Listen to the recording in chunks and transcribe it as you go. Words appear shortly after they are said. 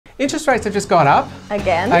Interest rates have just gone up.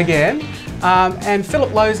 Again. And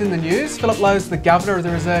Philip Lowe's in the news. Philip Lowe's the governor of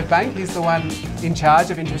the Reserve Bank. He's the one in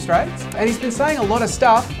charge of interest rates. And he's been saying a lot of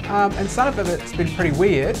stuff, and some of it's been pretty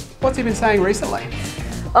weird. What's he been saying recently?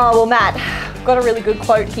 Oh, well, Matt, I've got a really good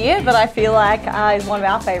quote here that I feel like is one of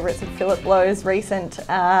our favourites of Philip Lowe's recent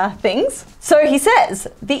things. So he says,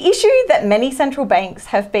 the issue that many central banks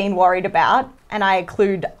have been worried about, and I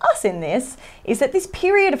include us in this, is that this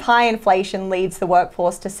period of high inflation leads the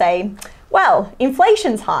workforce to say, well,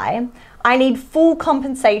 inflation's high, I need full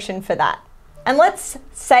compensation for that. And let's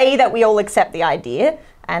say that we all accept the idea,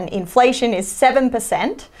 and inflation is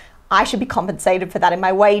 7%, I should be compensated for that in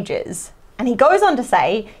my wages. And he goes on to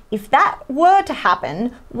say, if that were to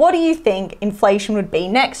happen, what do you think inflation would be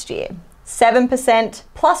next year? 7%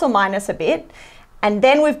 plus or minus a bit. And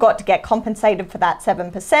then we've got to get compensated for that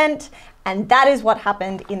 7%. And that is what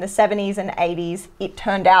happened in the 70s and 80s. It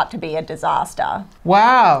turned out to be a disaster.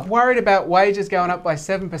 Wow, worried about wages going up by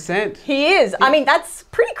 7%. He is. I mean, that's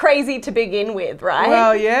pretty crazy to begin with, right?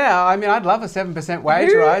 Well, yeah. I mean, I'd love a 7%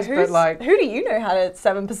 wage rise, but like... Who do you know had a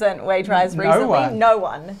 7% wage rise recently? No one. No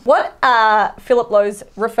one. What Philip Lowe's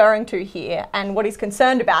referring to here, and what he's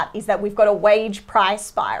concerned about, is that we've got a wage price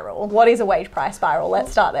spiral. What is a wage price spiral?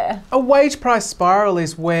 Let's start there. A wage price spiral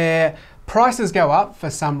is where prices go up for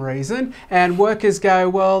some reason and workers go,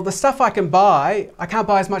 well, the stuff I can buy, I can't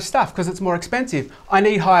buy as much stuff because it's more expensive. I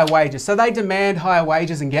need higher wages. So they demand higher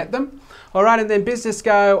wages and get them. All right, and then business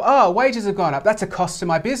go, oh, wages have gone up. That's a cost to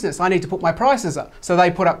my business. I need to put my prices up. So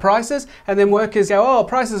they put up prices, and then workers go, oh,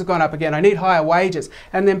 prices have gone up again. I need higher wages.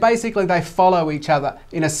 And then basically they follow each other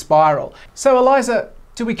in a spiral. So Eliza,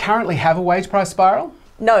 do we currently have a wage price spiral?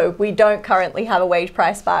 No, we don't currently have a wage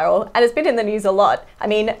price spiral, and it's been in the news a lot. I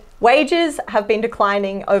mean, wages have been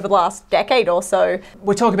declining over the last decade or so.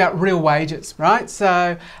 We're talking about real wages, right?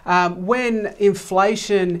 So when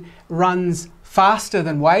inflation runs faster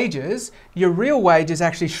than wages, your real wage is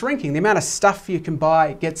actually shrinking. The amount of stuff you can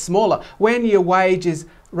buy gets smaller. When your wage is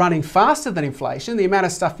running faster than inflation, the amount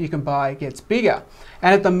of stuff you can buy gets bigger.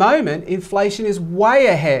 And at the moment, inflation is way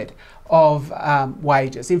ahead of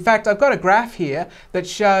wages. In fact, I've got a graph here that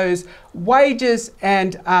shows wages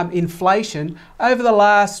and inflation over the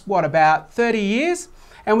last, about 30 years?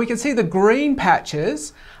 And we can see the green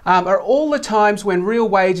patches are all the times when real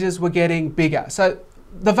wages were getting bigger. So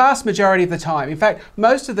the vast majority of the time, in fact,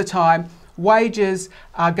 most of the time, wages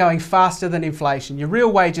are going faster than inflation. Your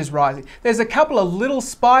real wage is rising. There's a couple of little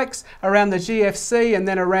spikes around the GFC and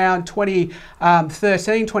then around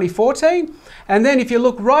 2013, 2014. And then if you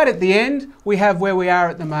look right at the end, we have where we are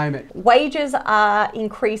at the moment. Wages are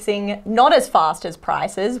increasing not as fast as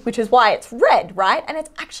prices, which is why it's red, right? And it's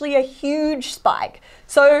actually a huge spike.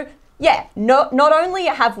 So yeah, not only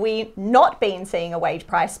have we not been seeing a wage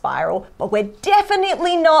price spiral, but we're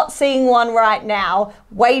definitely not seeing one right now.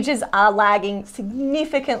 Wages are lagging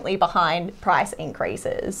significantly behind price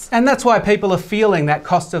increases. And that's why people are feeling that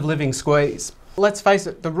cost of living squeeze. Let's face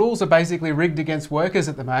it, the rules are basically rigged against workers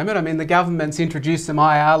at the moment. I mean, the government's introduced some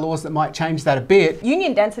IR laws that might change that a bit.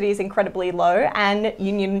 Union density is incredibly low, and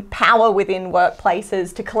union power within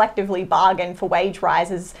workplaces to collectively bargain for wage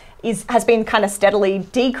rises has been kind of steadily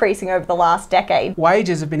decreasing over the last decade.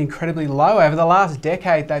 Wages have been incredibly low. Over the last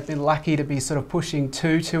decade, they've been lucky to be sort of pushing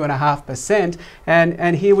 2.5%.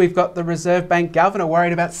 And here we've got the Reserve Bank governor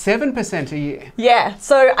worried about 7% a year. Yeah,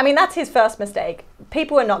 so I mean, that's his first mistake.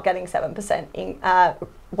 People are not getting 7% in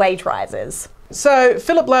wage rises. So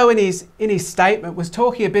Philip Lowe in his statement was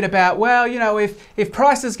talking a bit about, well, you know, if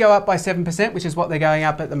prices go up by 7%, which is what they're going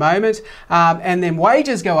up at the moment, and then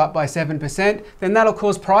wages go up by 7%, then that'll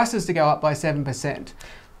cause prices to go up by 7%.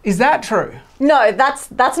 Is that true? No,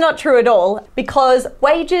 that's not true at all, because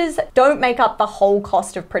wages don't make up the whole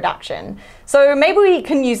cost of production. So maybe we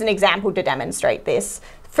can use an example to demonstrate this.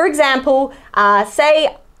 For example,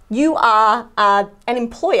 say you are an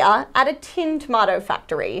employer at a tin tomato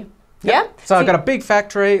factory. Yeah. So I've got a big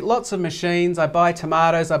factory, lots of machines, I buy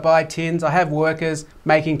tomatoes, I buy tins, I have workers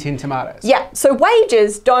making tin tomatoes. Yeah, so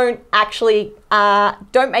wages don't actually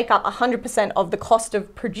don't make up 100% of the cost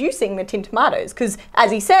of producing the tin tomatoes, because as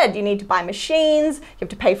he said, you need to buy machines, you have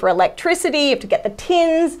to pay for electricity, you have to get the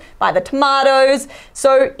tins, buy the tomatoes.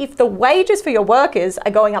 So if the wages for your workers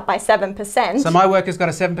are going up by 7%... So my workers got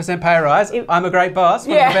a 7% pay rise. I'm a great boss,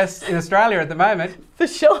 one of the best in Australia at the moment. For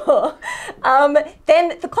sure.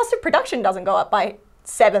 Then the cost of production doesn't go up by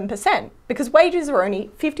 7%, because wages are only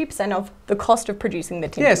 50% of the cost of producing the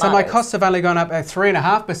tin tomatoes. Yeah, so my costs have only gone up at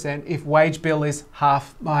 3.5% if wage bill is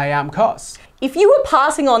half my costs. If you were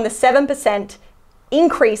passing on the 7%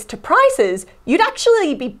 increase to prices, you'd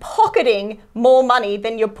actually be pocketing more money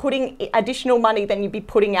than you're putting, additional money than you'd be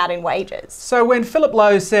putting out in wages. So when Philip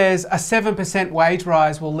Lowe says a 7% wage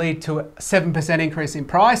rise will lead to a 7% increase in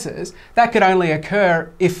prices, that could only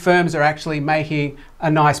occur if firms are actually making a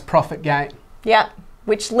nice profit gain. Yeah,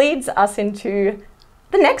 which leads us into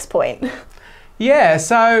the next point. Yeah,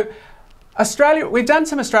 so we've done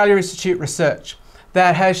some Australia Institute research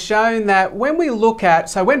that has shown that when we look at,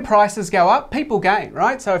 so when prices go up, people gain,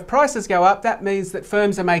 right? So if prices go up, that means that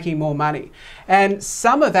firms are making more money. And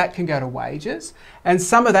some of that can go to wages and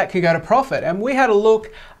some of that can go to profit. And we had a look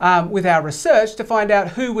with our research to find out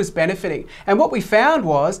who was benefiting. And what we found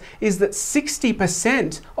is that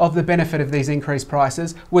 60% of the benefit of these increased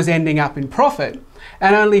prices was ending up in profit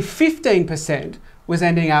and only 15% was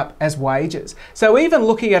ending up as wages. So even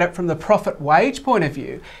looking at it from the profit wage point of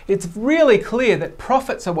view, it's really clear that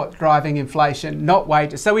profits are what's driving inflation, not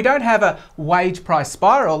wages. So we don't have a wage price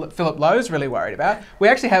spiral that Philip Lowe's really worried about. We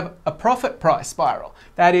actually have a profit price spiral.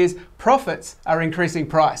 That is, profits are increasing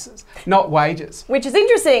prices, not wages. Which is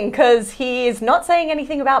interesting because he is not saying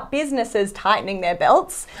anything about businesses tightening their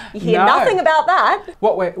belts. You hear nothing about that.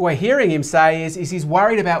 What we're hearing him say is he's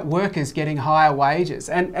worried about workers getting higher wages.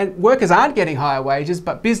 And workers aren't getting higher wages,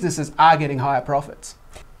 but businesses are getting higher profits.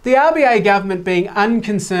 The RBA government being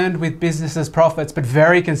unconcerned with businesses' profits but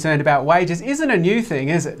very concerned about wages isn't a new thing,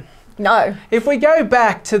 is it? No. If we go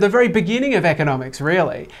back to the very beginning of economics,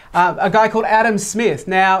 really, a guy called Adam Smith.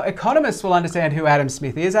 Now, economists will understand who Adam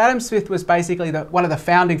Smith is. Adam Smith was basically one of the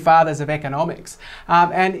founding fathers of economics,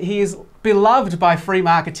 and he is beloved by free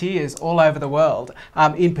marketeers all over the world,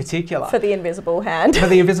 in particular. For the invisible hand. For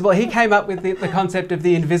the invisible. He came up with the concept of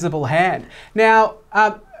the invisible hand. Now,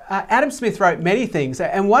 Adam Smith wrote many things,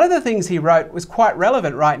 and one of the things he wrote was quite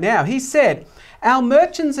relevant right now. He said, "Our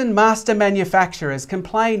merchants and master manufacturers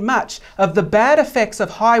complain much of the bad effects of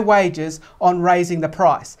high wages on raising the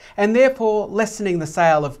price, and therefore lessening the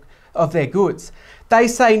sale of their goods. They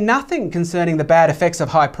say nothing concerning the bad effects of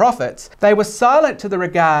high profits. They were silent to the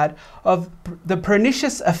regard of the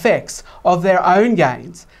pernicious effects of their own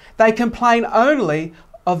gains. They complain only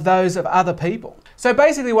of those of other people." So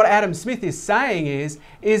basically what Adam Smith is saying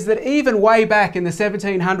is that even way back in the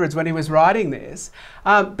 1700s when he was writing this,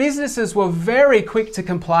 businesses were very quick to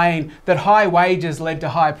complain that high wages led to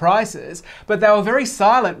high prices, but they were very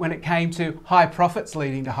silent when it came to high profits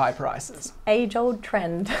leading to high prices. Age-old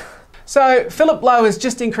trend. So Philip Lowe has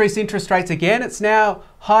just increased interest rates again. It's now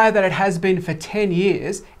higher than it has been for 10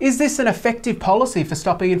 years. Is this an effective policy for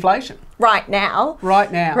stopping inflation? Right now.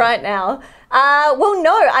 Right now. Right now. Well,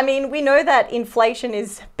 no. I mean, we know that inflation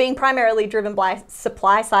is being primarily driven by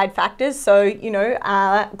supply side factors. So,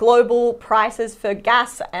 global prices for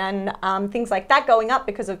gas and things like that going up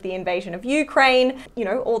because of the invasion of Ukraine.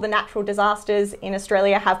 All the natural disasters in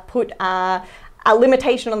Australia have put a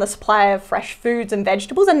limitation on the supply of fresh foods and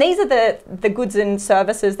vegetables. And these are the goods and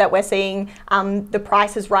services that we're seeing the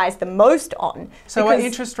prices rise the most on. So are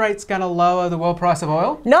interest rates going to lower the world price of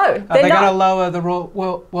oil? No, they're not. Are they going to lower the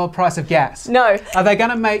world price of gas? No. Are they going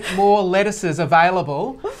to make more lettuces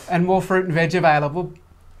available and more fruit and veg available?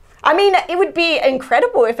 I mean, it would be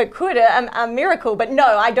incredible if it could, a miracle, but no,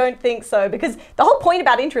 I don't think so, because the whole point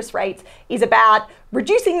about interest rates is about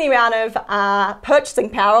reducing the amount of purchasing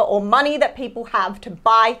power or money that people have to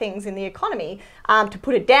buy things in the economy, to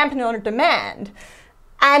put a dampener on demand.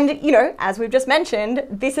 And, as we've just mentioned,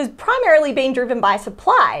 this is primarily being driven by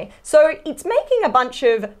supply. So it's making a bunch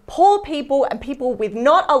of poor people and people with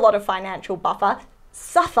not a lot of financial buffer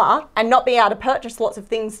suffer and not be able to purchase lots of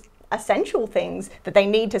things, essential things that they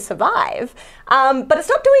need to survive. But it's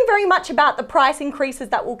not doing very much about the price increases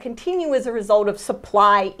that will continue as a result of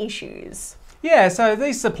supply issues. Yeah, so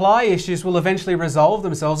these supply issues will eventually resolve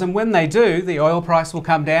themselves, and when they do, the oil price will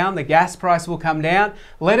come down, the gas price will come down,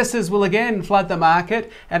 lettuces will again flood the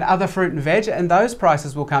market, and other fruit and veg, and those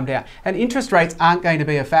prices will come down. And interest rates aren't going to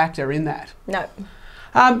be a factor in that. No.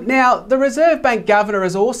 Now, the Reserve Bank governor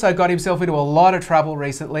has also got himself into a lot of trouble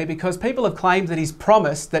recently because people have claimed that he's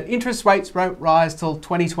promised that interest rates won't rise till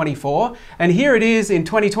 2024. And here it is in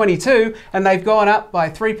 2022, and they've gone up by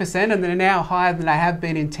 3%, and they're now higher than they have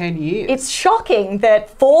been in 10 years. It's shocking that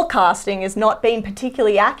forecasting has not been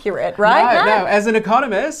particularly accurate, right? No. As an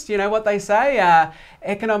economist, you know what they say,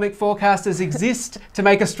 economic forecasters exist to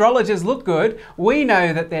make astrologers look good. We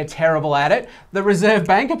know that they're terrible at it. The Reserve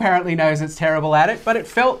Bank apparently knows it's terrible at it, but it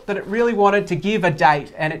felt that it really wanted to give a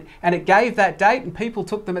date, and it gave that date, and people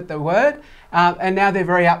took them at their word, and now they're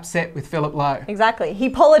very upset with Philip Lowe. Exactly. He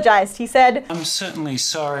apologised. He said, "I'm certainly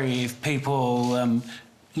sorry if people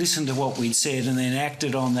listened to what we'd said and then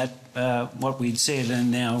acted on that what we'd said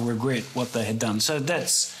and now regret what they had done. So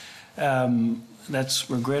that's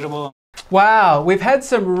regrettable. Wow, we've had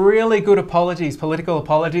some really good apologies, political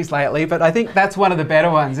apologies lately, but I think that's one of the better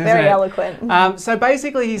ones, isn't it? Very eloquent. So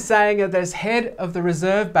basically he's saying that as head of the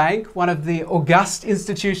Reserve Bank, one of the august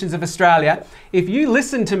institutions of Australia, if you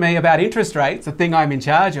listen to me about interest rates, a thing I'm in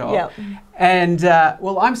charge of, Yep. and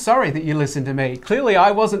well, I'm sorry that you listened to me. Clearly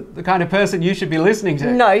I wasn't the kind of person you should be listening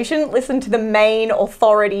to. No, you shouldn't listen to the main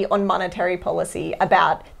authority on monetary policy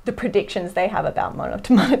about the predictions they have about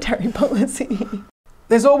monetary policy.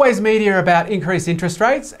 There's always media about increased interest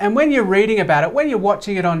rates, and when you're reading about it, when you're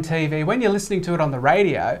watching it on TV, when you're listening to it on the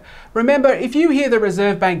radio, remember, if you hear the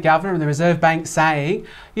Reserve Bank governor and the Reserve Bank saying,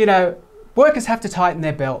 you know, workers have to tighten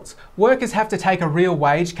their belts, workers have to take a real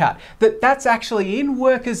wage cut, that's actually in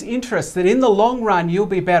workers' interest, that in the long run you'll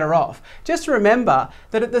be better off. Just remember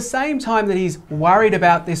that at the same time that he's worried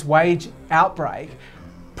about this wage outbreak,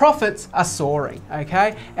 profits are soaring,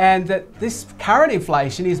 okay? And that this current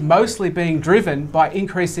inflation is mostly being driven by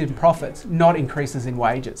increases in profits, not increases in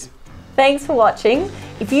wages. Thanks for watching.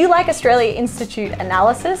 If you like Australia Institute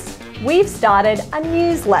analysis, we've started a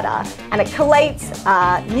newsletter and it collates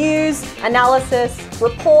news, analysis,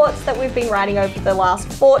 reports that we've been writing over the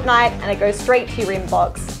last fortnight, and it goes straight to your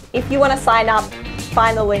inbox. If you want to sign up,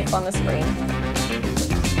 find the link on the screen.